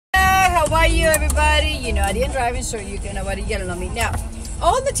how are you, everybody? You know, I didn't driving, so you can nobody yelling on me. Now,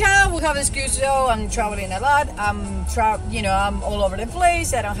 all the time we have excuses. Oh, I'm traveling a lot. I'm all over the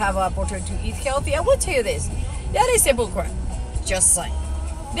place. I don't have an opportunity to eat healthy. I will tell you this. That is simple crap. Just saying.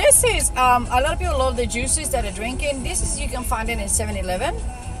 This is a lot of people love the juices that are drinking. This is, you can find it in 7-Eleven.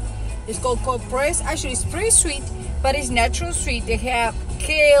 It's called cold press. Actually, it's pretty sweet, but it's natural sweet. They have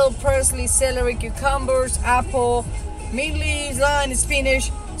kale, parsley, celery, cucumbers, apple, mint leaves, lime,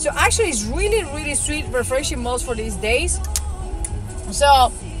 spinach. So actually, it's really, really sweet, refreshing most for these days.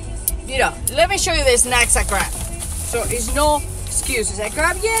 So, you know, let me show you the snacks I grab. So it's no excuses. I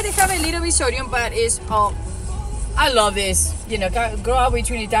grab, yeah, they have a little bit sodium, but it's I love this. You know, grow up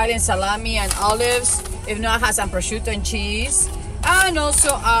between Italian salami and olives. If not, has some prosciutto and cheese. And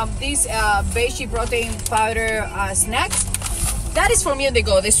also this veggie protein powder snacks. That is for me on the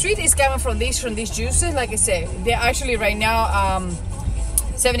go. The sweet is coming from these juices. Like I said, they're actually right now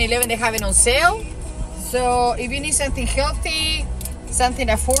 7-Eleven, they have it on sale. So if you need something healthy, something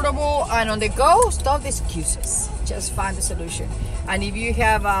affordable and on the go, stop the excuses. Just find the solution. And if you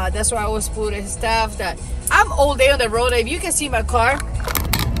have that's why I always put stuff that I'm all day on the road. If you can see my car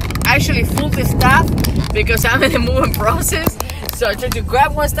actually full of stuff because I'm in the moving process. So I try to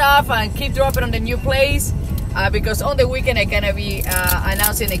grab one stuff and keep dropping on the new place because on the weekend I'm gonna be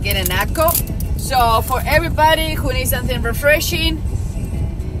announcing again an ATCO. So for everybody who needs something refreshing,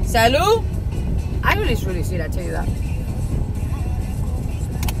 salud. Actually, it's really sweet, I tell you that.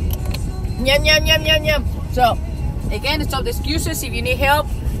 Yum, yum, yum, yum, yum. So again, stop the excuses. If you need help,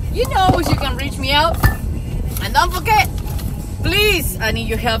 you know you can reach me out. And don't forget, please, I need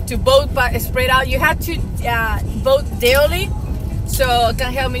your help to vote spread out. You have to vote daily. So it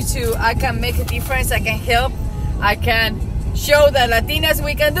can help me to, I can make a difference, I can help, I can show that Latinas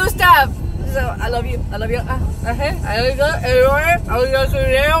we can do stuff. So I love you, I love you. I love you everywhere. I will go to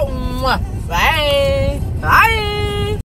you. Bye.